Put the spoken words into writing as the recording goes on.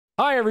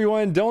Hi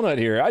everyone, Donut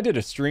here. I did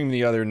a stream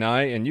the other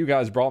night and you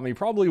guys brought me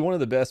probably one of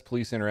the best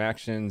police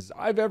interactions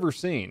I've ever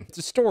seen. It's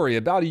a story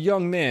about a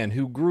young man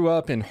who grew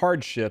up in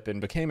hardship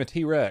and became a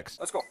T-Rex.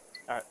 Let's go.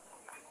 All right,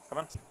 come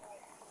on.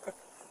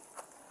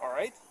 All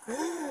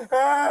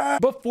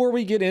right. Before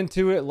we get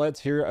into it,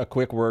 let's hear a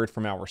quick word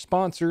from our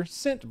sponsor,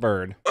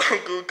 Scentbird.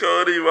 Uncle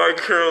Cody, my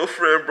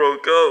girlfriend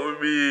broke up with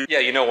me.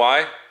 Yeah, you know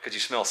why? Because you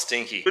smell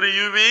stinky. What do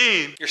you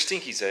mean? You're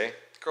stinkies, eh?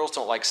 Girls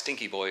don't like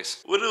stinky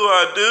boys. What do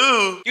I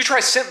do? You try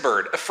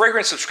Scentbird, a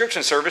fragrance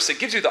subscription service that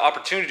gives you the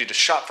opportunity to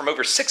shop from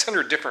over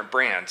 600 different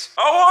brands.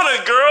 I want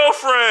a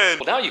girlfriend.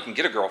 Well, now you can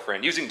get a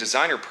girlfriend using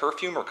designer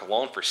perfume or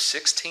cologne for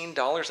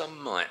 $16 a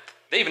month.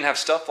 They even have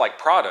stuff like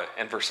Prada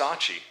and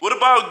Versace. What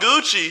about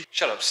Gucci?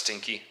 Shut up,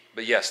 stinky.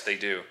 But yes, they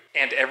do.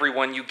 And every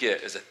one you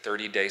get is a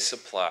 30-day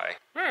supply.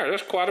 Yeah,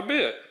 that's quite a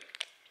bit.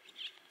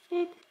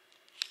 Boop.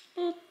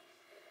 Boop.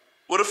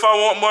 What if I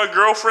want more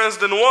girlfriends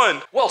than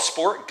one? Well,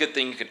 sport, good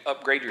thing you can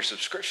upgrade your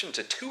subscription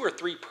to 2 or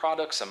 3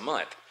 products a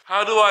month.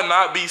 How do I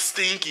not be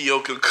stinky,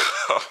 Uncle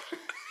Cody?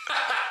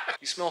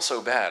 You smell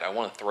so bad, I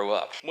want to throw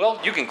up. Well,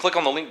 you can click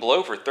on the link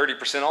below for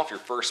 30% off your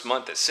first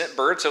month at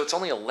Scentbird, so it's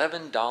only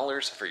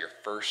 $11 for your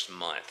first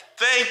month.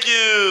 Thank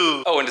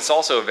you. Oh, and it's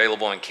also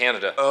available in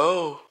Canada.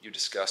 Oh. You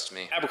disgust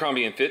me.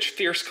 Abercrombie & Fitch,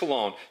 Fierce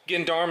Cologne,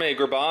 Gendarme,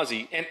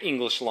 Grabazzi, and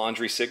English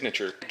Laundry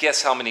Signature.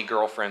 Guess how many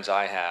girlfriends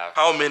I have?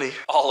 How many?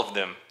 All of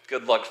them.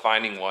 Good luck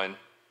finding one,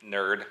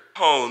 nerd.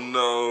 Oh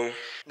no.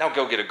 Now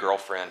go get a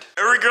girlfriend.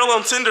 Every girl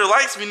on Tinder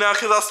likes me now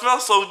because I smell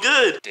so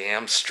good.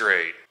 Damn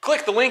straight.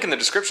 Click the link in the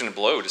description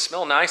below to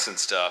smell nice and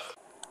stuff.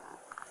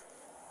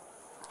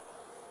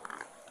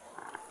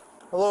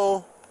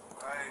 Hello.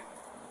 Hi.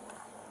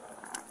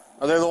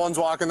 Are they the ones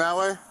walking that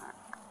way?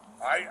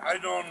 I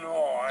don't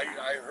know.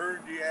 I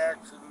heard the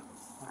accident.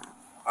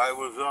 I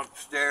was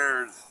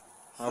upstairs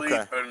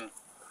sleeping,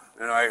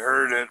 and I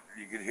heard it.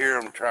 You could hear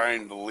him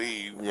trying to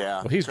leave.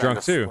 Yeah. Well, he's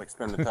drunk too. Like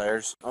spin the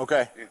tires.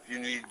 Okay. If you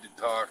need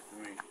to talk to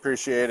me.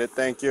 Appreciate it.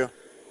 Thank you.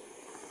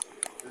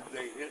 Did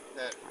they hit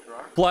that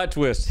truck? Plot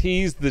twist,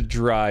 he's the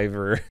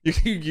driver.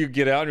 You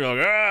get out and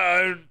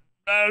you're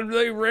like,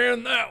 they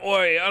ran that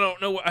way. I don't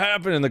know what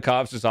happened. And the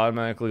cops just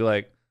automatically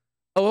like,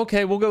 oh,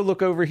 okay, we'll go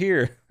look over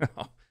here.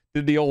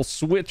 Did the old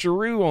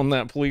switcheroo on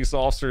that police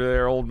officer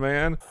there, old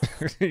man.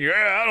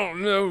 Yeah, I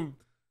don't know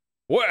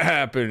what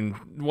happened,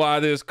 why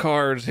this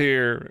car's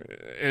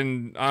here,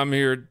 and I'm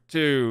here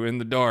too in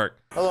the dark.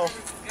 Hello.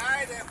 The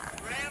guy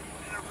that ran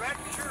in a red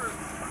shirt,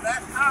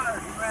 that car,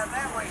 he ran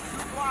that way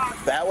 2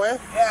 blocks. That way?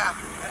 Yeah.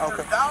 And Okay.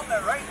 they're down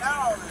there right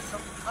now. There's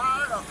some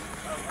car,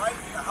 a light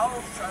in the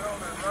house. I know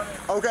they're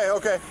running.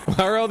 Okay.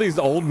 Why are all these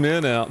old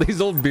men out? These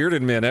old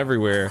bearded men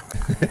everywhere.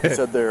 They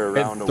said they're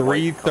around At a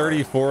white car.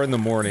 3:34 in the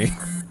morning.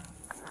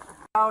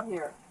 Out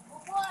here.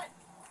 What?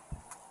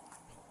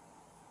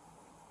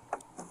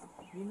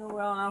 You know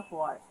well enough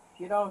what.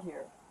 Get out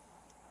here.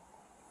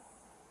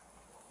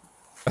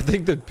 I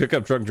think the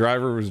pickup truck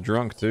driver was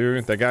drunk too.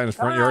 That guy in his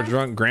front yard's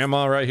drunk.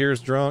 Grandma right here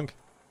is drunk.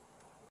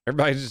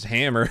 Everybody's just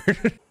hammered.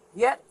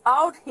 Get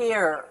out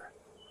here.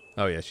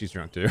 Oh yeah, she's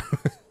drunk too.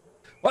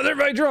 Why's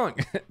everybody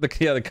drunk?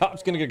 The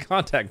cop's gonna get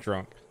contact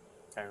drunk.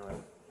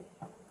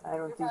 I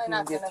don't think Probably you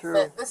not can get gonna through.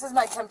 fit. This is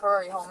my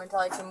temporary home until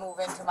I can move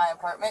into my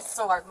apartment.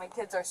 So my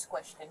kids are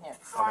squished in here.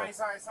 Sorry, I'm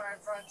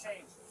trying to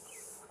change.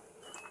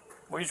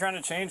 What are you trying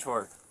to change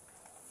for?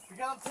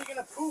 Because I'm taking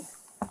a poop.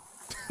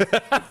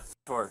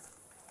 For?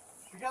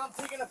 Because I'm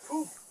taking a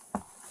poop.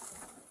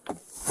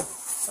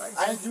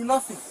 I didn't do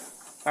nothing.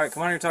 All right,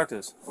 come on here, talk to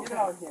us. Get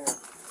out here.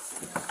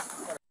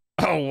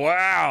 Oh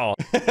wow.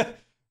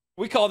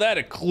 We call that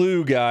a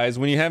clue, guys,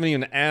 when you haven't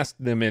even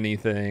asked them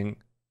anything.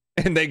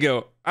 And they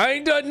go, I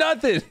ain't done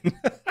nothing.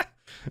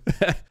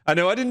 I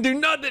know I didn't do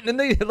nothing. And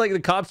they like the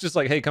cops just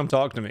like, hey, come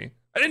talk to me.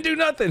 I didn't do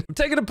nothing. I'm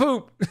taking a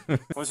poop.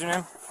 What's your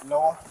name?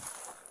 Noah.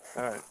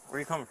 All right, where are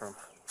you coming from?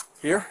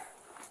 Here?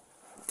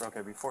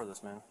 Okay, before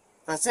this, man.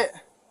 That's it.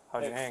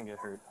 How'd your hand get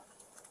hurt?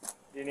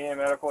 Do you need any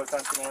medical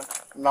attention, man?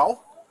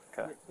 No.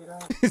 Okay.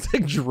 He's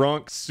like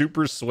drunk,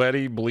 super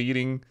sweaty,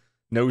 bleeding,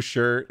 no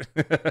shirt.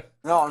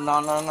 No,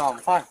 I'm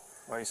fine.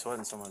 Why are you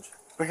sweating so much?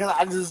 Because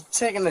I just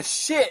taking a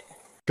shit.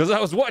 Because I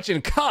was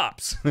watching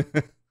Cops.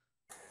 It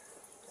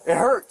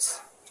hurts.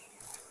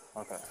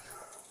 Okay.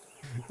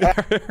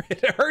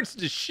 It hurts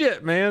to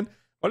shit, man.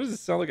 Why does it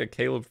sound like a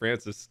Caleb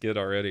Francis skit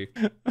already?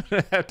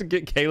 I have to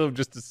get Caleb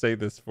just to say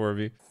this for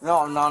me. No,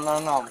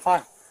 I'm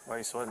fine. Why are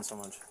you sweating so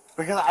much?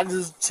 Because I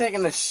just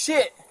taking a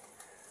shit.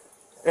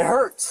 It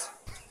hurts.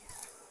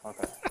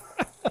 Okay.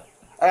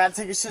 I gotta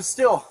take a shit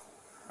still.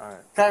 All right.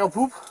 Can I go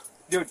poop?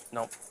 Dude,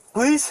 nope.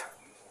 Please?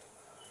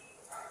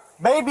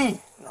 Baby!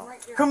 No.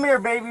 Come here,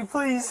 baby,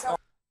 please.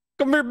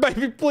 Come here,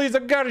 baby, please. I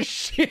got a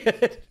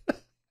shit.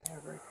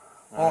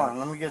 Hold on,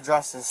 let me get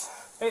dressed.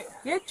 Hey,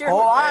 get your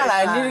Hold on,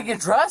 I need to get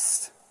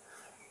dressed?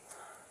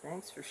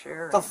 Thanks for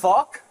sharing. The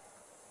fuck?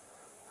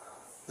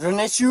 Is there an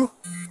issue?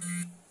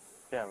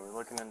 Yeah, we're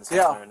looking in the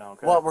Yeah. right now,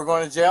 okay? What, we're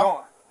going to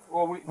jail?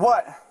 Well,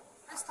 What?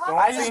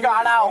 I just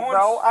got out,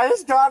 bro. I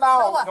just got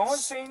out. no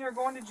one's saying you're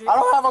going to jail. I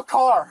don't have a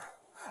car.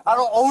 I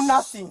don't own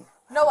nothing.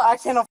 Noah. I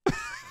can't.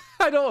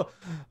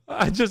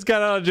 I just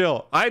got out of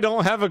jail. I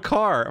don't have a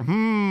car. We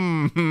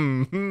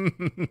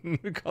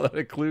call that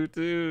a clue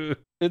too.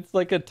 It's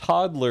like a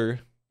toddler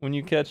when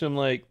you catch them,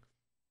 like,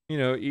 you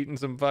know, eating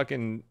some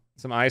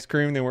ice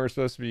cream they weren't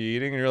supposed to be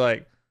eating, and you're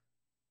like,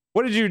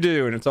 what did you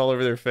do? And it's all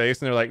over their face,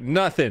 and they're like,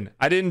 nothing.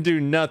 I didn't do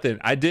nothing.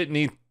 I didn't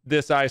eat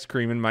this ice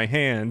cream in my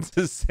hands.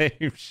 The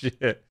same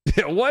shit.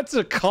 What's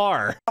a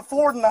car?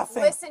 Afford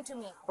nothing. Listen to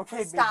me.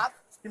 Okay, stop.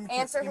 Baby.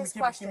 Answer his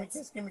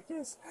questions. Give me a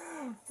kiss.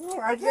 I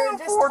You're can't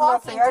just afford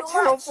talking nothing. I too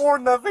can't much.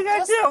 afford nothing. I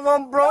Just- can't.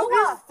 I'm broke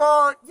Noah, as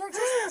fuck. You're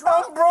just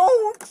drunk. I'm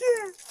broke.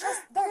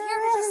 They're here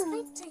to just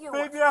speak to you.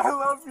 Baby, I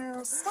love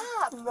you.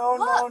 Stop. No,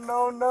 Look,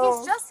 no.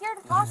 He's just here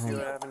to talk to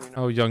you.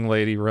 Oh, young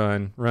lady,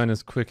 run. Run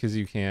as quick as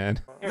you can.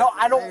 No,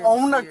 I don't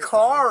own a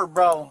car,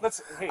 bro.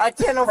 I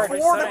can't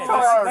afford a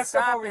car. Let's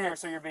step over here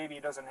so your baby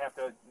doesn't have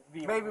to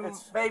be.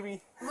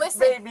 Baby. Listen,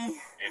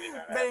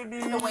 Baby.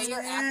 the way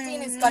you're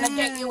acting is gonna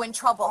get you in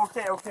trouble.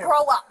 Okay.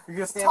 Grow up. You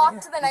gonna stand Talk here?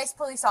 to the nice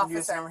police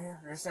officer. You're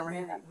gonna stand right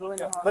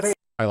here.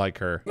 I like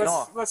her.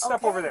 Let's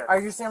step over there. Are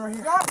you standing right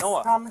here? Yes.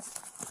 Noah. Promise.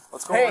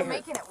 Let's go Hey, over You're here.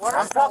 making it worse.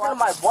 I'm talking to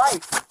my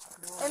wife.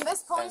 And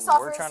this police And officer.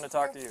 we're trying to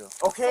talk to you.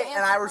 Okay,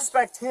 and I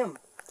respect him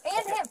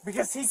And him.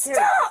 because he cares.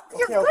 Stop!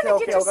 You're gonna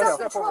get yourself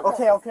in trouble.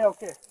 Okay. God All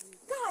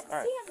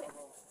right. damn it.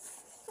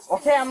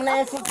 Okay, I'm gonna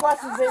answer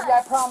questions, baby.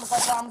 I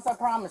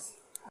promise.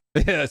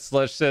 Yeah,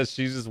 Slush says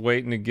she's just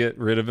waiting to get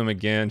rid of him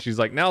again. She's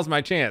like, now's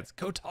my chance.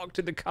 Go talk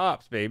to the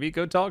cops, baby.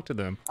 Go talk to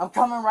them. I'm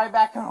coming right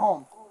back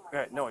home. All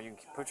right, no, you can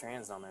put your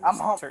hands down, man. I'm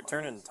Just home.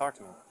 turn and talk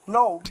to me.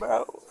 No,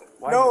 bro.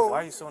 Why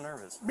are you so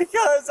nervous?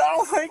 Because I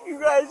don't like you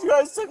guys. You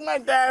guys took my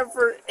dad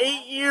for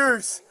 8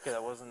 years. Okay,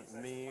 that wasn't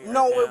me.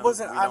 No, or it him.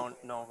 wasn't. We I-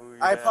 don't know who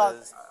your I dad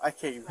apologize. is. I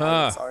can't you. Huh.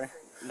 I'm sorry.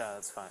 No,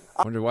 that's fine.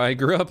 Wonder why he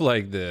grew up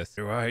like this.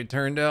 Why he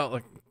turned out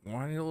like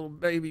whiny little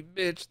baby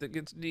bitch that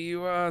gets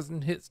DUIs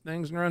and hits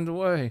things and runs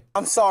away.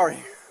 I'm sorry.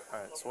 All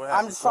right, so what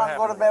happened? I'm just trying to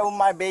go to bed with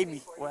my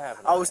baby. What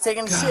happened? I was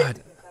taking a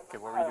shit. Okay,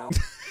 what were you doing?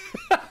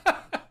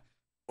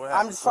 What I'm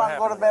happened? just trying to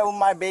go to bed with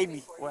my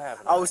baby. What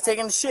happened? I was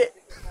taking a shit.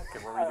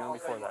 Okay, what were you doing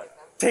before that?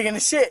 Taking a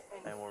shit.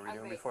 And what were you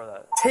doing before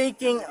that?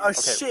 Taking a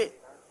shit.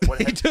 What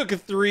He took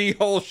 3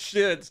 whole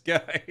shits,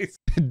 guys.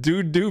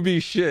 Dude do be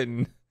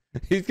shitting.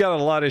 He's got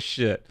a lot of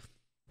shit.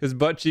 His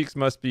butt cheeks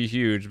must be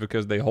huge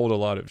because they hold a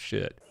lot of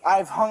shit.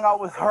 I've hung out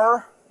with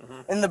her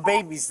and the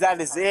babies. That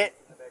is it.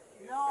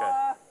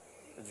 Okay.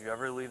 Did you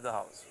ever leave the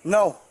house?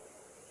 No.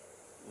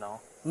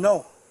 No.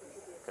 No.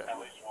 Okay.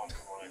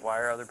 Why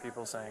are other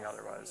people saying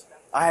otherwise?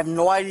 I have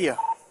no idea.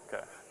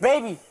 Okay.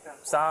 Baby.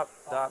 Stop.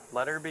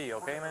 Let her be,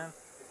 okay, man?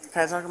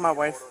 Can I talk to my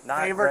wife?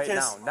 Not Give her a right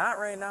kiss. now. Not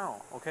right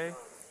now, okay?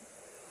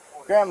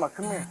 Grandma,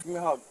 come here. Give me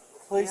a hug.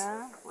 Please. Give me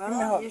me a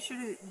Well, hug. you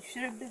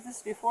should have did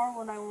this before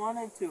when I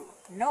wanted to.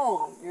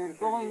 No, you're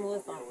going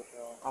with them.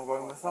 I'm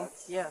going with them.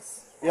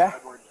 Yes. Yeah?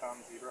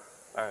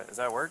 All right, does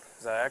that work?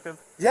 Is that active?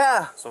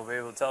 Yeah. So we'll be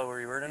able to tell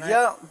where you were tonight?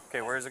 Yeah.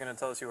 Okay, where is it going to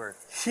tell us you were?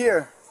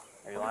 Here.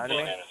 Are you lying to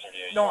me?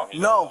 No.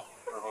 No.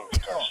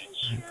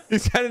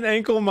 He's got an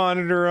ankle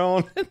monitor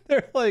on. And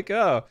they're like,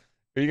 oh,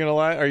 are you gonna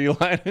lie? Are you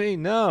lying to me?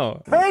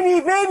 No. Baby,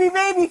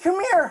 come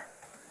here.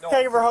 Can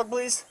I give her a hug,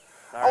 please?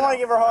 I want to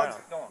give her a hug.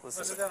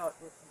 Listen.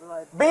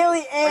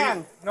 Bailey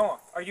Ann. Noah,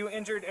 are you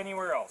injured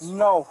anywhere else?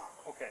 No.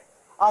 Okay.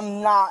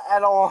 I'm not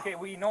at all. Okay,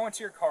 we know it's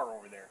your car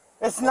over there.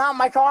 It's not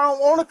my car. I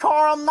don't own a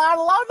car. I'm not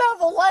allowed to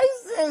have a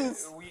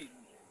license.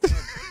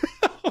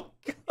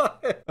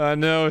 I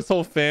know his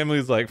whole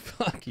family's like,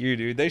 fuck you,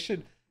 dude. They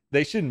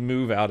should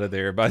move out of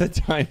there by the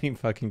time he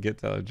fucking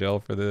gets out of jail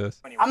for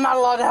this. I'm not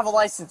allowed to have a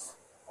license.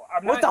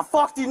 What the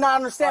fuck do you not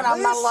understand?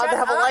 I'm not allowed to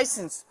have a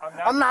license.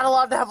 I'm not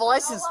allowed to have a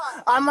license.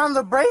 I'm on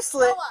the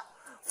bracelet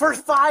for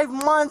 5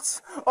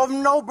 months of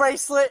no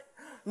bracelet,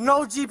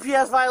 no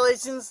GPS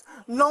violations,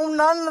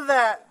 none of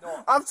that.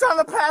 I'm trying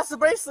to pass the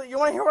bracelet. You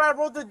want to hear what I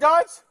wrote the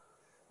judge?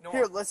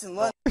 Here, listen.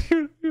 Let's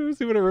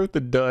see what I wrote the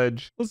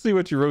Dudge. Let's see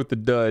what you wrote the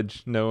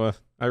Dudge, Noah.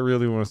 I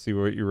really want to see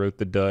what you wrote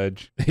the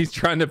Dudge. He's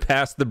trying to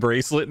pass the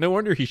bracelet. No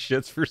wonder he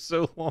shits for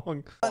so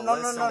long.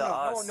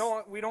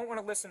 No, we don't want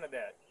to listen to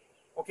that.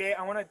 Okay,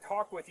 I want to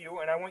talk with you,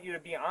 and I want you to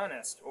be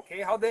honest.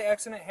 Okay, how'd the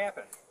accident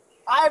happen?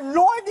 I have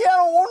no idea. I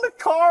don't own the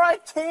car. I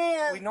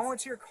can't. We know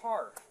it's your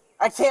car.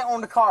 I can't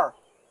own the car.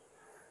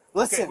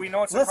 Listen. Okay, we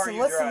know it's the car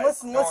you drive.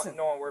 Listen.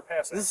 No, we're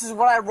past that. This is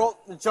what I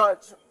wrote the judge.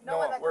 No,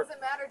 that doesn't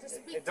matter. Just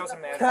speak. It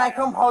doesn't matter. Can I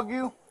come hug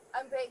you?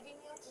 I'm begging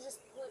you to just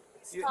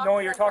talk No,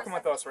 to you're them for a talking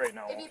with second. us right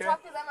now, If you okay?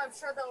 talk to them, I'm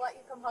sure they'll let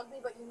you come hug me,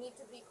 but you need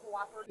to be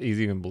cooperative. He's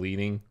even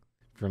bleeding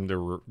from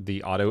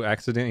the auto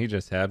accident he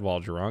just had while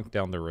drunk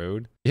down the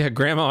road. Yeah,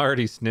 Grandma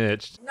already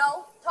snitched.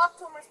 No, talk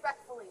to him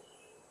respectfully.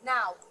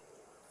 Now.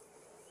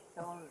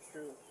 Tell him the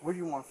truth. What do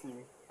you want from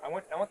me? I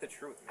want the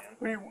truth, man.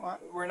 What do you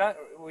want? We're not.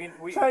 We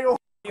Tell you.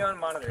 be on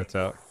monitoring. Cuts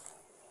out.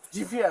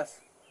 GPS.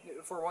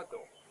 For what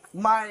though?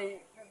 My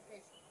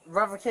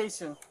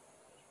revocation.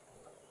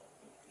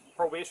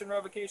 Probation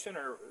revocation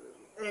or?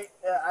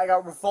 I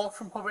got revoked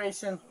from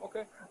probation.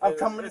 Okay. I'm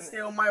coming to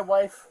stay with my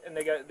wife. And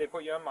they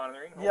put you on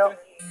monitoring. Yep.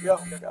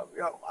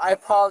 I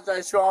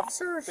apologize to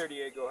officers.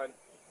 38. Go ahead.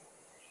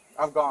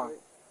 I'm gone.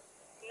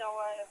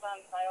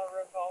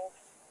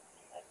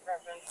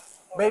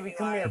 Baby,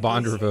 come here.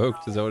 Bond please.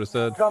 revoked. Is that what it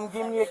said? Come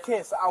give me a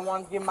kiss. I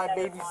want to give my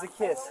babies a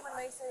kiss. When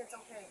they say it's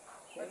okay.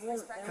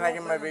 Can I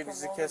give my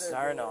babies a kiss? No,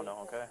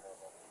 okay?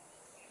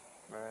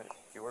 Alright,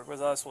 if you work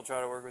with us, we'll try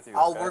to work with you.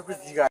 I'll okay? work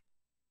with you guys.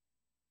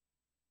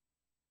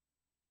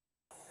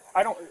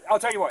 I'll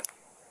tell you what.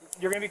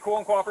 You're going to be cool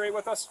and cooperate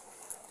with us?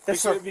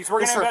 Yes, sir. Because we're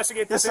going to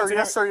investigate this incident.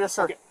 Yes, sir. Yes,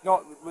 sir. Okay,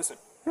 no, listen.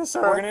 Yes,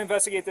 sir. We're going to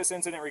investigate this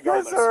incident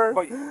regardless. Yes, sir.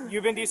 But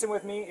you've been decent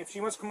with me. If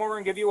she wants to come over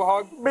and give you a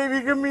hug,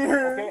 baby, give me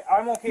her. Okay,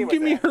 I'm okay with that.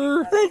 Give me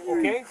her. Thank you.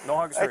 Okay? No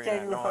hugs for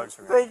you, no hugs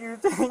for you. Thank you.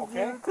 Thank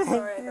Okay? you.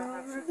 Thank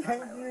you.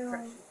 Thank you.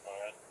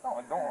 No,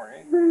 don't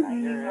worry.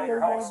 You're at your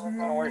house. I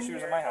don't wear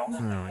shoes in my house.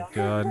 Oh my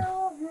god.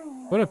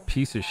 What a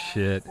piece of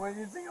shit. When do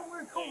you think I'm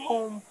gonna come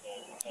home?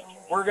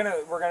 We're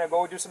gonna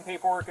go do some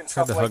paperwork and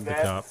Tried stuff to like hug the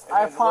that. cop.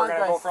 I And then we're gonna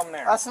go apologize. from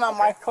there. That's not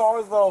my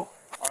car, though.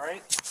 All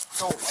right.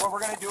 So what we're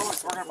gonna do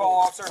is we're gonna follow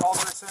Officer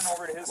Halverson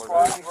over to his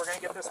squad, and we're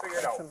gonna get this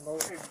figured out.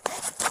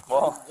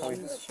 Well, Don't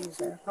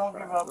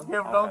give up.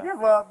 Don't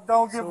give up.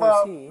 Don't give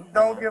up.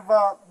 Don't give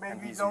up,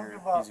 baby. Don't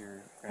give up. he's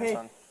your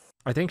grandson.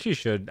 I think she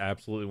should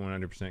absolutely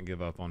 100%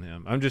 give up on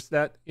him. I'm just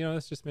that,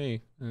 that's just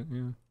me. Yeah.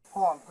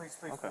 Hold on, please.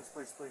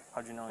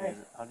 How'd you know? Hey.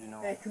 How'd you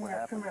know Hey, come what here.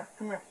 happened?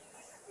 Come here.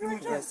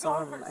 I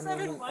saw him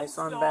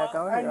back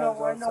out I here. know.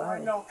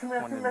 Come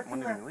here. When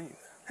did you leave?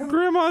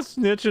 Grandma's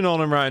snitching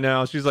on him right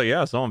now. She's like,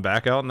 yeah, I saw him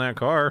back out in that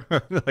car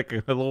like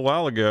a little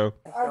while ago.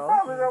 I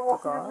promise I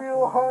won't give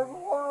you a hug.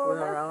 Went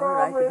around it,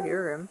 I could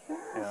hear him.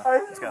 Yeah,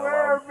 he's got a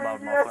loud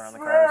muffler on the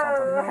car or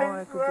something. No, I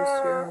could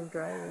just hear him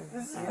driving.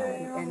 This is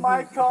And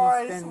my car,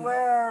 I been-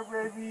 swear,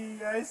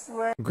 baby. I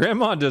swear.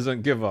 Grandma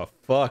doesn't give a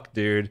fuck,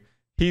 dude.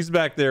 He's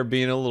back there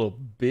being a little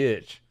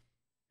bitch.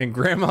 And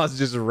Grandma's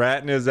just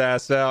ratting his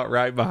ass out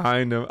right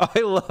behind him. I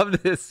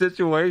love this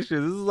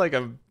situation. This is like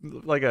a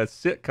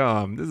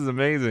sitcom. This is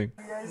amazing.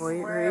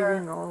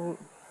 Waiting all.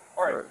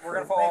 All right, we're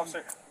gonna follow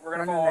Officer. We're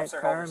gonna follow Officer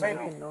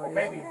Halverson.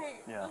 Baby.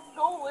 Yeah.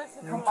 Go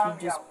listen. Come on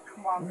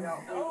me out.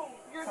 No,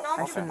 you're not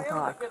I shouldn't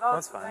talk.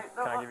 That's fine.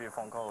 Can I give you a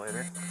phone call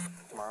later?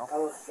 Tomorrow? I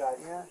love you guys.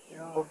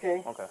 Yeah.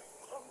 Okay. Okay.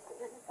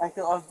 I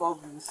love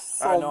you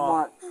so I know.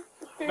 much.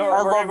 No,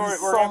 I we're love gonna you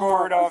go so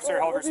over to much. Officer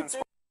Halverson's.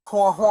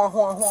 Hold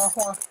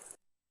on.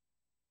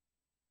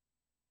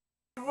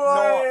 Boy,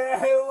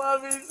 I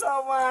love you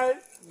so much.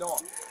 No.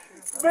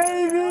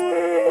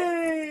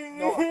 Baby!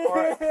 No, all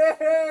right.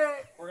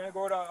 We're gonna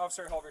go to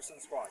Officer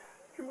Halverson's squad.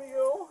 Can we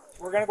go?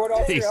 We're gonna go to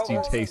Officer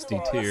Halverson's Tasty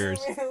squad. tears.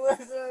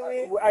 Listen to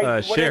me. What I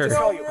just Sheriff.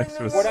 tell you? This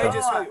was What I so-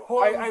 just tell you?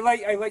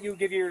 I let you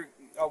give your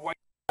wife.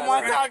 I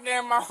want to talk to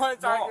him. I want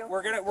to talk to No, him.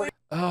 we're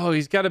Oh,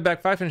 he's got a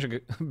back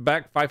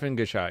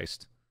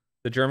Pfeifengescheißt.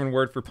 The German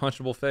word for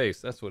punchable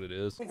face. That's what it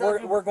is.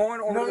 going over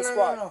to the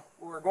squad. No.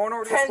 We're going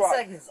over to the 10 squad.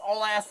 seconds.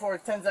 All I ask for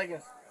is 10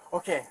 seconds.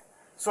 Okay.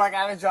 So I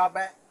got a job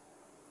at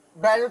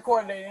Better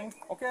Coordinating.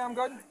 Okay, I'm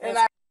good. And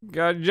I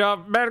Got a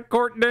job, better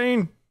court,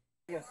 Dean.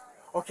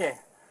 Okay.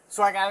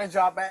 So I got a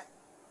job at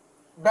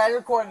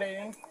Better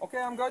Coordinating. Okay,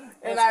 I'm good.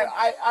 And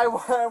I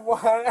want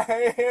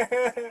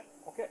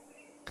Okay.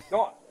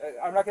 No,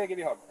 I'm not gonna give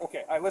you a hug.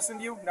 Okay, I listened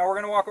to you. Now we're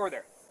gonna walk over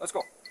there. Let's go.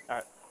 All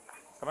right.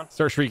 Come on.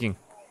 Start shrieking.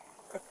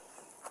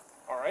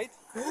 All right.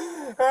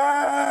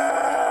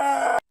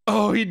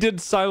 Oh, he did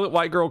silent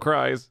white girl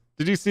cries.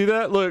 Did you see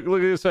that? Look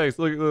at his face.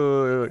 Look.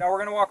 Now we're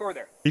gonna walk over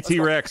there. He Let's go.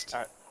 T-Rexed. All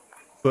right.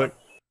 Look.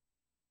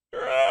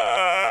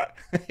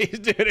 He's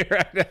doing it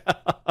right now.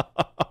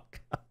 Oh,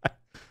 God.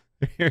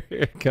 Here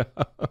it goes.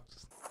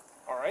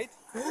 All right.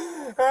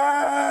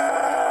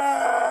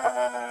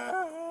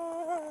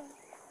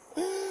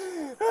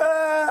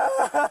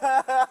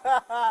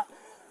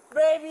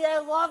 Baby, I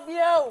love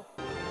you.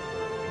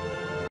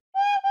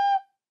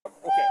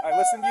 Okay, I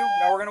listened to you.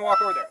 Now we're gonna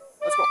walk over there.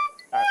 Let's go.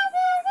 All right.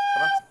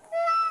 Come on.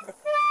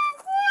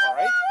 All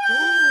right.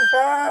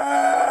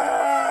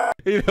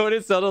 You know what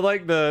it sounded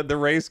like? The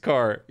race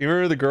car. You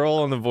remember the girl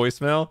on the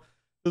voicemail?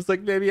 It's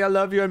like, baby, I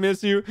love you. I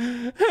miss you.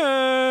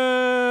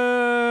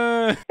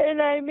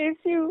 And I miss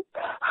you.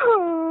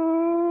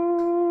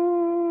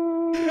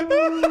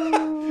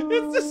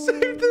 It's the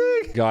same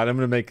thing. God, I'm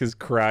going to make his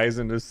cries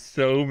into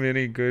so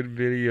many good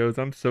videos.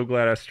 I'm so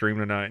glad I streamed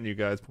tonight and you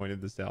guys pointed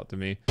this out to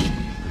me.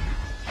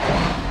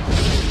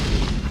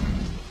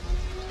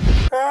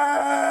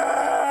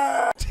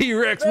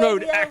 T-Rex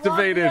mode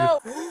activated.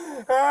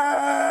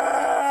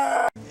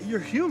 You're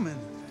human.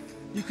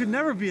 You could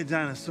never be a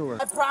dinosaur.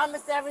 I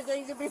promise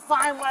everything's gonna be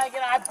fine when I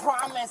get out. I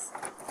promise.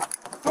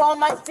 Throw on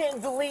my shit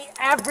and delete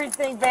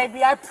everything,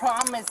 baby. I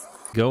promise.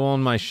 Go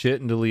on my shit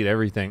and delete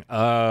everything.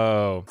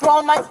 Oh. Throw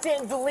on my shit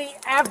and delete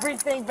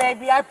everything,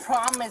 baby. I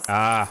promise.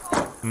 Ah.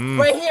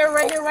 Right here.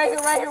 Come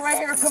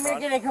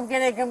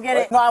here, get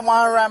it. No, I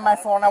want it on my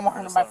phone. I want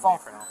it on my phone.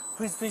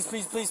 Please. Are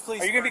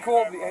you gonna be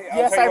cool? Yes,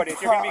 I'll tell you what.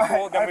 If you're gonna be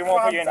cool, then we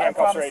won't put you in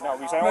handcuffs right now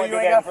because I don't want to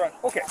do that in front.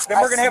 Okay,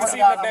 then we're gonna have a seat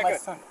in the back.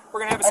 We're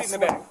gonna have a seat in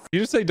the back. You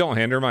just say don't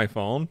hand her my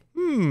phone?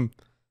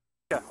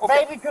 Yeah.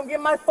 Okay. Baby, come get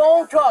my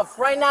phone cuffs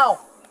right now.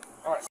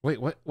 Wait,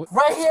 what?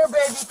 Right here,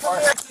 baby. Come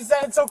here. She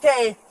said it's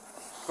okay.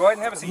 Go ahead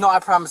and have a seat. No, I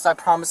promise.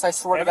 I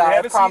swear to God.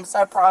 I promise.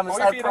 I promise.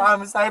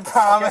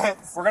 Okay.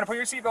 We're gonna put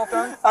your seatbelt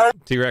on.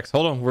 T-Rex,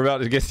 hold on. We're about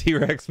to get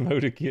T-Rex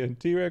mode again.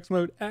 T-Rex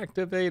mode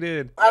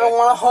activated. I don't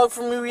want a hug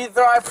from you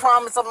either. I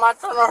promise I'm not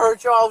trying to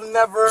hurt you. I'll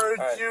never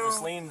hurt you.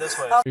 Just lean this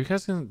way. Are you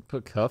guys gonna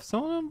put cuffs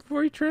on him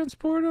before you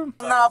transport him?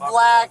 I'm not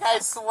black, I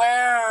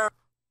swear.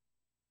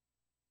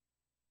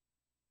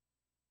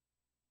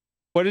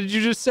 What did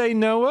you just say,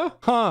 Noah?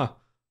 Huh.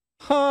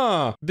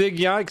 Big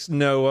yikes,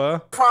 Noah. I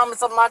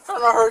promise I'm not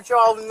trying to hurt you.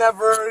 I'll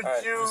never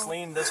hurt you. Just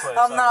lean this way.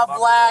 I'm not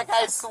black,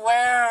 I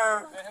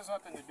swear. That has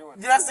nothing to do with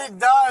it. Yes, it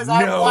does.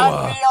 I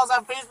watch videos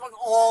on Facebook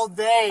all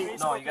day.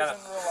 No, you gotta.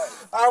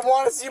 I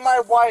want to see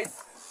my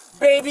wife.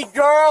 Baby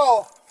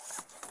girl.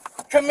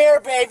 Come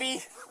here,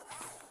 baby.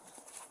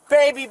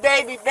 Baby,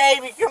 come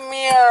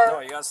here. No,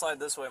 you gotta slide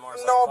this way more.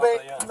 No,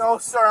 baby. No,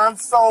 sir. I'm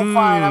so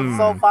fine. I'm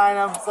so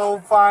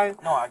fine.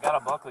 No, I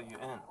gotta buckle you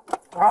in.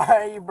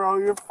 Hey, bro,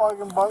 you're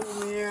fucking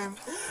bugging me in.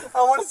 I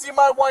want to see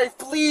my wife.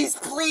 Please.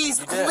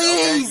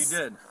 You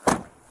did.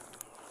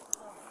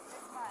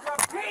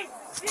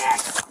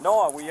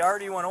 Noah, we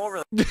already went over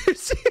that. Did you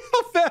see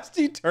how fast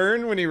he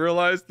turned when he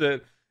realized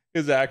that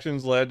his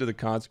actions led to the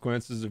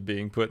consequences of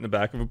being put in the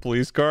back of a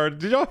police car?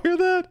 Did y'all hear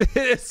that?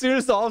 As soon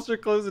as the officer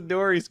closed the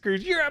door, he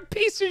screamed, "You're a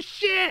piece of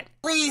shit!"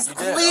 Please.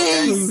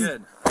 You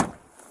did.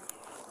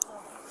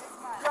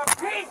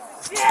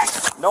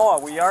 Noah,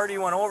 we already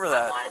went over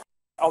that.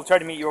 I'll try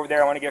to meet you over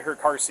there. I want to get her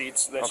car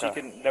seats so that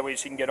that way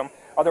she can get them.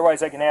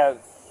 Otherwise, I can have.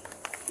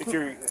 If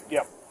you're,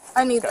 yeah.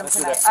 I need them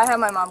tonight. I have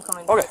my mom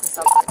coming to pick us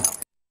up right now.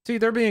 See,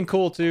 they're being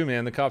cool too,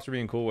 man. The cops are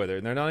being cool with it.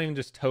 And they're not even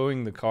just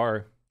towing the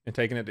car and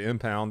taking it to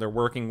impound. They're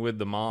working with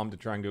the mom to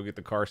try and go get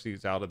the car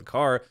seats out of the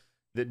car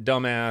that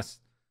dumbass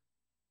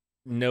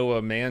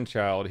Noah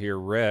Manchild here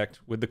wrecked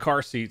with the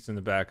car seats in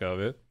the back of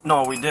it.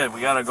 No, we did.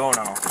 We gotta go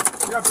now.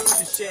 You're a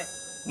piece of shit.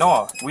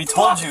 Noah, we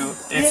told you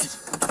if.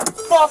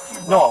 Fuck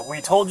you. Noah, we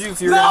told you if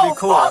you're gonna be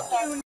cool. Fuck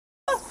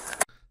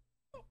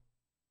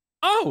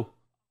you.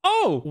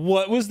 Oh,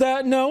 what was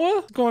that,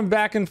 Noah? Going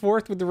back and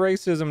forth with the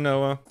racism,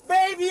 Noah.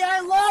 Baby, I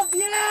love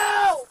you!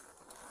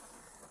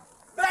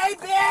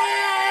 Baby!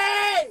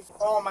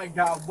 Oh my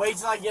God, wait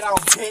till I get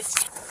out,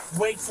 bitch.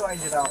 Wait till I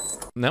get out.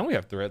 Now we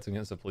have threats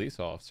against a police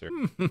officer.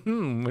 What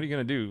are you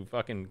gonna do?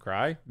 Fucking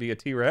cry? Be a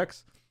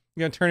T-Rex?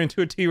 You gonna turn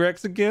into a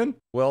T-Rex again?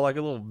 Well, like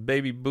a little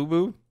baby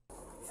boo-boo?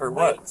 For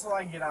what? Wait till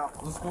I get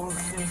out. Let's go to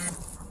the station.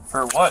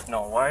 For what?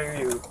 No, why are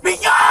you?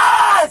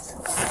 Because!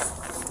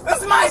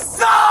 This is my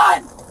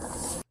son!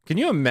 Can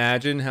you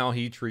imagine how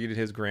he treated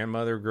his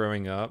grandmother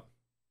growing up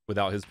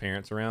without his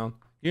parents around?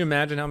 Can you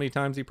imagine how many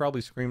times he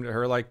probably screamed at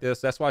her like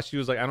this? That's why she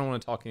was like, I don't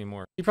want to talk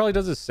anymore. He probably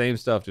does the same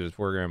stuff to his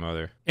poor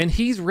grandmother. And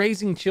he's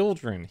raising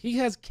children. He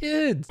has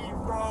kids.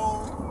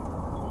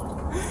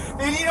 Bro.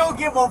 And you don't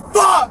give a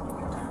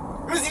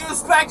fuck! Because you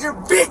respect your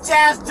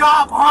bitch-ass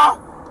job, huh?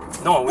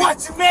 No,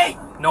 What you make?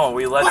 No,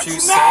 we let you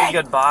say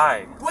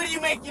goodbye. What do you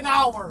make an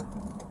hour?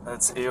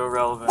 That's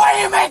irrelevant. What do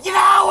you make an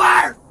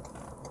hour?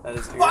 That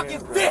is fucking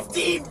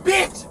 15,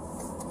 bitch!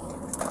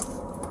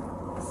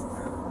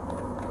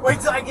 Wait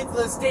till I get to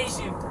the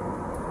station.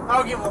 I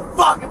don't give a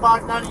fuck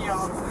about none of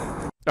y'all.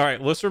 All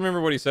right, let's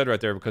remember what he said right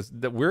there because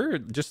we're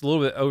just a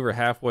little bit over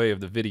halfway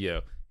of the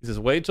video. He says,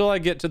 wait till I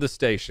get to the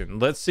station.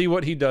 Let's see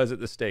what he does at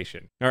the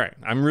station. All right,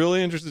 I'm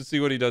really interested to see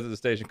what he does at the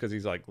station because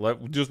he's like,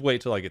 just wait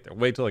till I get there.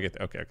 Wait till I get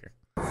there. Okay.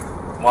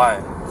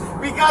 Why?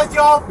 Because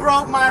y'all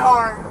broke my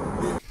heart.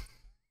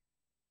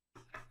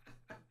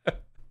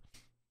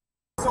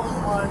 So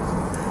much.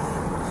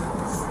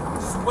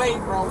 Just wait,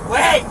 bro.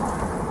 Wait!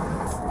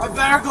 I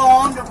better go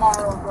home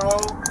tomorrow, bro.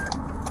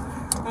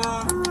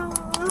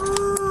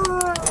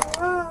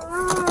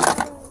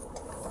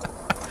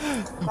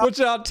 Watch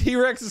out,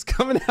 T-Rex is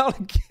coming out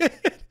again.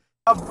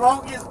 I'm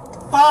broke as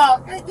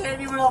fuck. I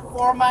can't even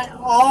afford my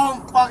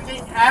own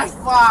fucking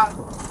Xbox.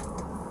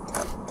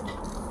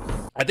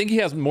 I think he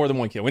has more than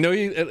one kid. We know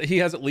he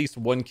has at least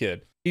one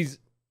kid. He's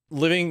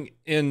living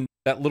in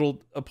that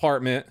little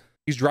apartment.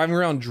 He's driving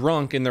around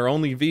drunk in their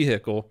only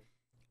vehicle.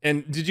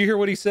 And did you hear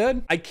what he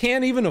said? I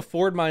can't even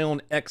afford my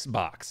own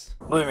Xbox.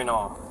 Believe me,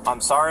 no.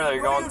 I'm sorry that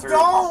you're going through.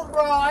 Don't,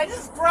 bro. I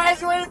just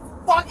graduated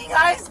fucking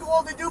high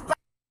school to do.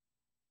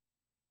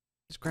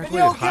 He's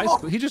graduated high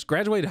school. He just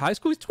graduated high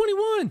school. He's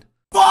 21.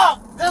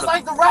 Fuck! Just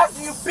like the rest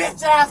of you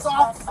bitch-ass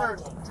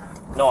officers.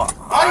 No,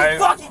 all you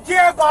fucking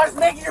care about is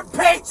making your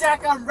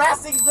paycheck on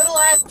arresting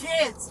little-ass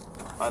kids.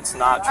 That's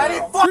not true. I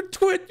didn't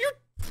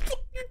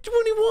You're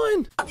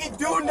 21. Fucking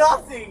do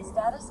nothing.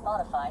 Status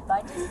modified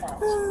by dispatch.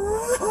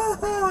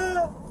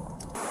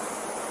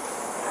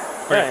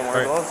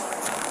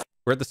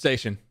 We're at the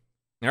station.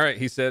 All right,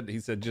 he said,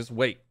 just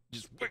wait.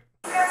 Fields?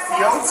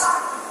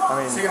 I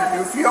mean, is he gonna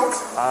do Fields?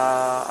 I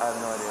have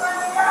no idea.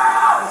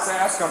 Let's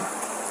ask him.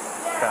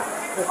 Okay.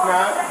 If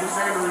not, he's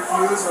going to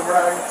refuse, and we're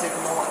not going to take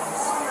him on.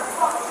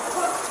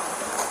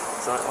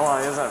 So, hold on,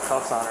 he doesn't have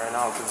cuffs on right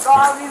now.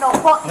 God, you know,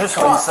 fucking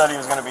initially he said he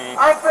was going to be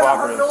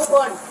cooperative.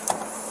 Nobody.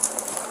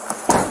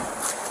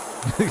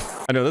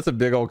 I know, that's a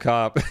big old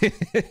cop.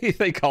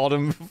 They called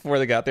him before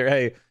they got there.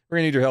 Hey, we're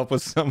going to need your help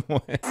with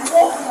someone.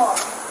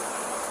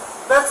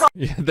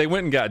 Yeah, they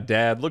went and got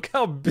Dad. Look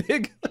how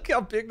big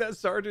that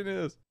sergeant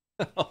is.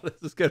 Oh,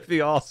 this is gonna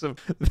be awesome.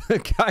 The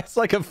guy's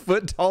like a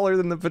foot taller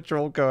than the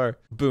patrol car.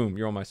 Boom,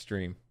 you're on my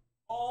stream.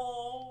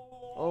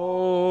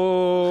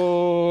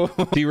 Oh,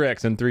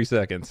 T-Rex in 3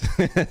 seconds.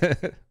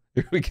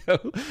 Here we go.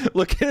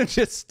 Look at him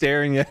just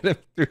staring at him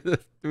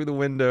through the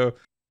window.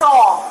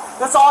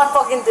 That's all I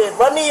fucking did.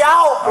 Let me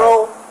out,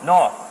 bro.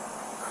 Noah,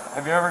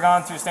 have you ever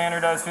gone through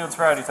standardized field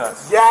sobriety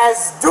tests?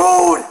 Yes,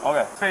 dude.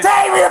 Okay.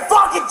 Take me to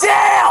fucking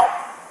jail.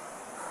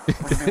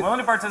 Would you be willing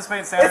to participate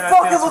in It's standardized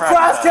fucking field sobriety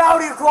LaCrosse tests?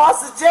 County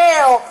across the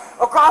jail,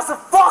 across the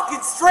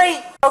fucking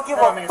street. Don't give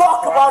a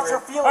fuck about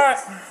your feelings.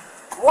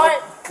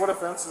 What? What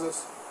offense is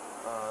this?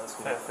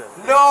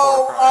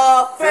 No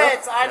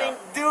offense. I didn't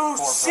do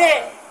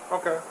shit.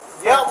 Okay.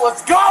 Yep,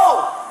 let's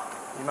go.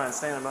 You mind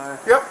standing by?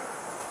 Yep.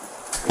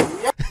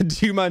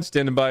 Do you mind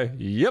standing by?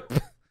 Yep.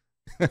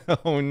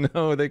 Oh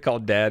no, they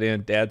called Dad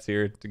in. Dad's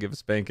here to give a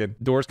spanking.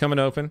 Door's coming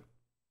open.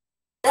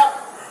 Yep.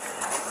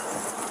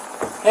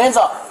 Hands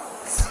up.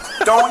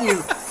 Don't you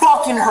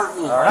fucking hurt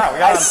me. All right, we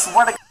got I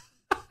swear to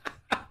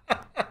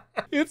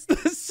It's the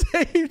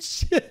same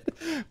shit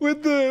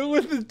with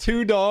the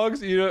two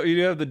dogs. You know,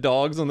 you have the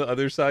dogs on the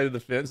other side of the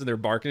fence and they're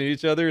barking at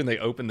each other and they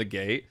open the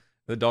gate.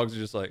 The dogs are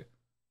just like,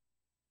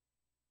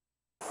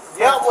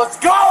 Yep, let's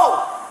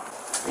go.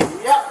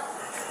 Yep.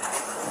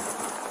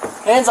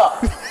 Hands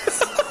up.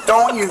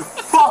 Don't you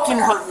fucking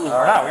hurt me.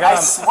 All right, we got I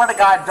swear to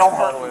God, don't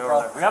hurt me,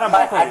 bro. We got him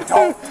I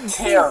don't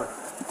care.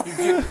 You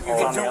can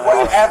do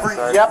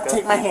whatever. Yep,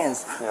 take my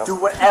hands. Do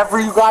whatever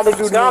you gotta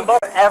do.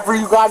 Whatever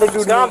you gotta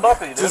do.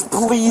 Just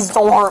please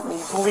don't hurt me,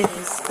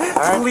 please.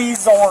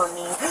 Please don't hurt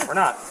me. We're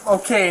not.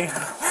 Okay,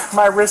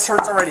 my wrist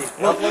hurts already.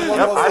 Yep,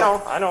 I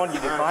know. You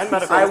decline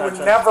medical I attention.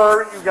 would never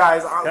hurt you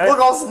guys. Okay. Look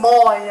how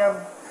small I am.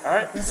 All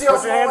right, You see how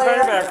put your hands small I on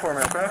your am? back for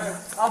me, okay?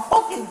 I'm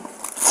fucking.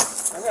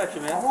 I got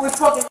you, man. Holy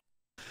fucking.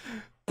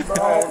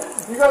 Bro,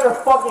 you guys are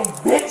fucking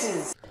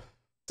bitches.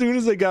 as soon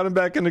as they got him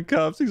back in the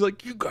cuffs, he's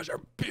like, "You guys are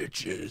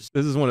bitches."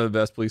 This is one of the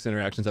best police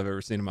interactions I've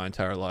ever seen in my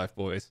entire life,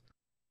 boys.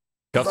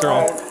 Cuffs are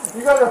on.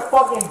 You guys are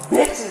fucking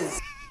bitches.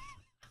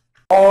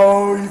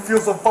 Oh, you feel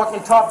so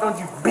fucking tough, don't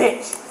you,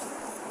 bitch?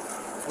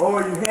 Oh,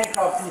 you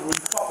handcuff people, you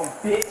fucking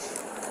bitch.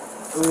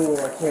 Oh,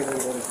 I can't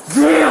believe it.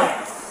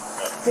 Damn!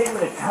 Take me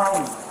to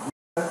county.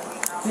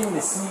 Take me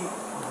to see.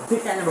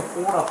 Think I can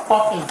afford a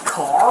fucking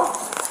car?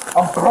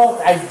 I'm broke.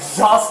 I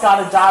just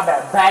got a job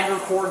at Bagger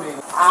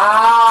Coordinating.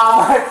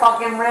 Ah, my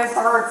fucking wrist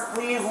hurts.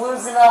 Please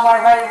loosen up my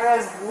right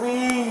wrist,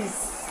 please.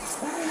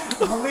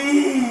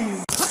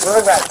 Please. What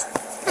was that?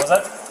 What was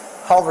that?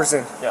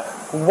 Halverson. Yeah.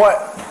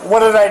 What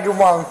did I do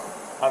wrong?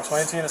 I'll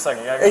explain it to you in a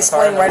second. You gotta get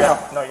Explain in the car right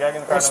now. No, you gotta get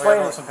in the car and Explain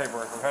we gotta it. go some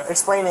paperwork, okay?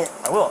 Explain it.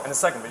 I will in a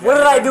second. But you What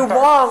did gotta I get do in the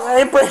car. wrong? I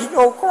didn't break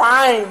no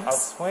crimes. I'll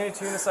explain it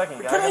to you in a second.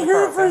 You Can gotta I get in hear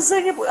the it car, for a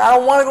second? I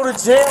don't want to go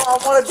to jail. I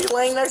want to be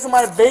laying next to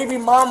my baby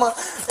mama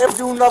and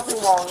do nothing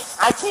wrong.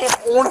 I can't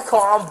own a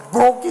car. I'm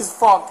broke as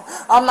fuck.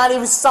 I'm not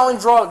even selling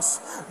drugs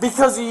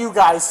because of you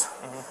guys.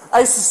 I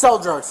used to sell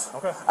drugs.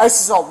 Okay. I used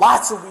to sell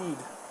lots of weed.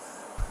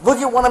 Look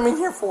at what I'm in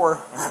here for.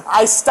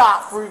 I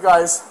stopped for you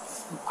guys.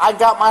 I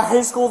got my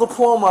high school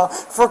diploma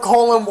for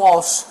Colin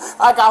Walsh.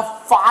 I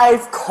got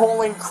 5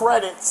 Colin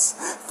credits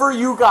for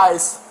you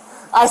guys.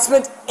 I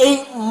spent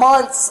 8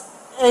 months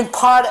in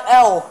Pod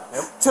L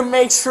to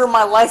make sure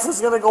my life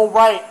was going to go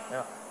right.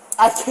 Yeah.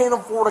 I can't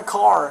afford a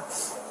car.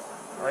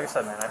 Like I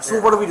said, man. So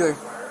what are we doing?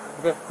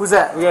 Okay. Who's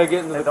that? We gotta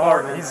get in the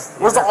car, man.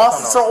 Where's the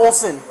Officer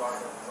Olsen?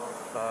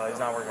 He's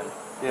not working.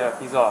 Yeah,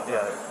 he's off.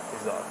 Yeah,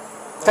 he's off.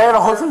 Can I get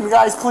a hug from you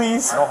guys,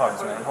 please? No hugs,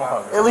 man. No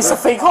hugs. At least a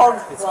fake hug.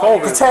 It's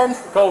COVID. Pretend.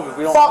 COVID.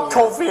 We don't. Fuck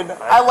COVID.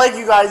 I like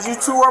you guys. You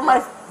two are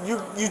my.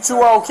 You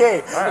two are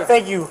okay. right.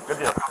 Thank you. Good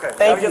deal. Okay. Thank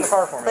Get in you. the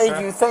car for me. Thank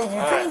okay? you. Thank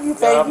you. Thank you. Yeah,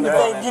 Thank you.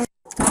 man. Thank you.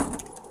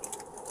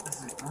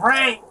 This is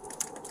great.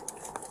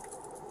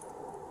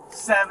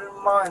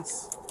 7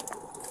 months.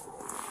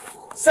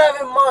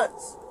 7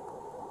 months.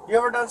 You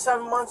ever done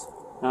 7 months?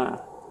 No.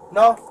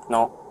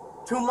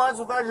 No. 2 months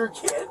without your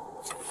kid.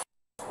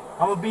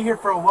 I'm gonna be here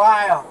for a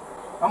while.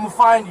 I'm gonna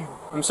find you.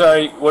 I'm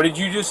sorry. What did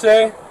you just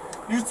say?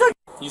 You said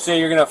You say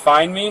you're gonna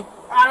find me?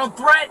 I don't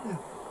threaten.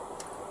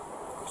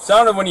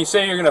 Sounded when you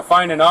say you're gonna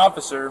find an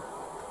officer.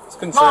 It's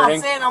No, I'm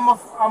concerning. saying I'm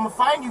gonna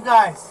find you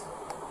guys.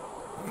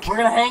 We're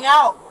gonna hang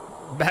out.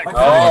 Back.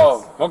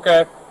 Oh,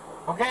 okay.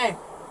 Okay.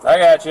 I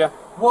got you.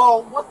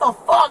 Whoa, what the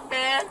fuck,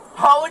 man?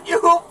 How would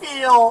you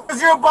feel?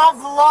 Because you're above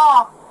the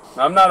law.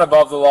 I'm not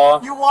above the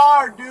law. You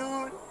are,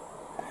 dude.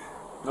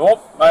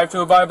 Nope. I have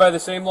to abide by the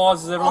same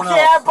laws as everyone Okay,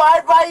 I else.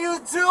 abide by you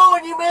too,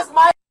 and you miss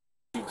my.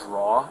 You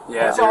draw?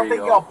 Yeah, Y'all there you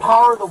think go. y'all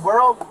power the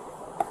world?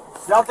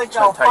 Y'all think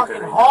y'all Try to type fucking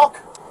it right Hulk?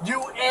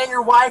 You and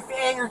your wife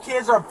and your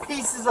kids are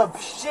pieces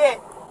of shit.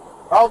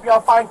 I hope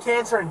y'all find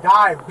cancer and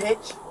die,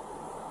 bitch.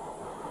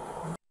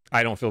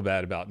 I don't feel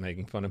bad about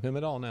making fun of him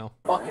at all now.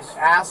 Fucking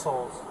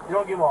assholes. You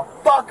don't give a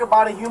fuck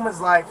about a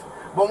human's life.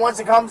 But once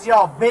it comes to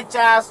y'all bitch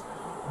ass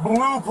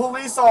blue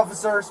police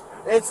officers,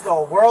 it's the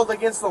world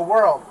against the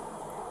world.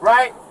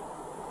 Right?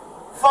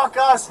 Fuck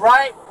us,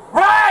 right?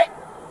 Right!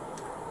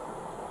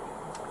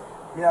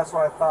 Yeah, that's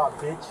what I thought,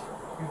 bitch.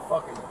 You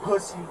fucking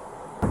pussy.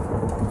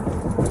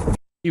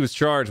 He was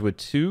charged with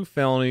 2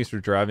 felonies for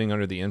driving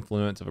under the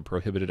influence of a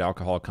prohibited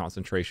alcohol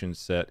concentration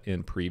set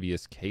in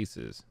previous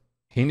cases.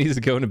 He needs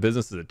to go into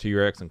business as a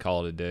T-Rex and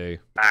call it a day.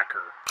 Back